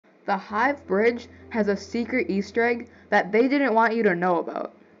the Hive bridge has a secret Easter egg that they didn't want you to know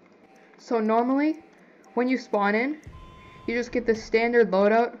about. So normally, when you spawn in, you just get the standard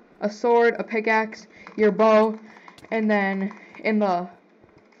loadout, a sword, a pickaxe, your bow, and then in the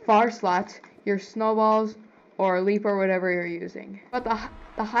far slots, your snowballs or leap or whatever you're using. But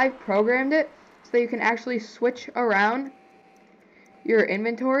the Hive programmed it so that you can actually switch around your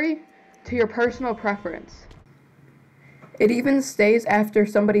inventory to your personal preference. It even stays after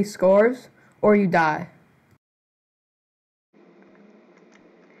somebody scores or you die.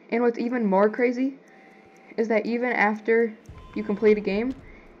 And what's even more crazy is that even after you complete a game,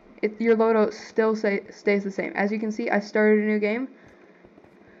 your loadout still stays the same. As you can see, I started a new game,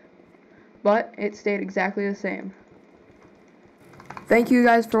 but it stayed exactly the same. Thank you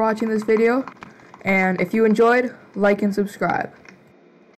guys for watching this video, and if you enjoyed, like and subscribe.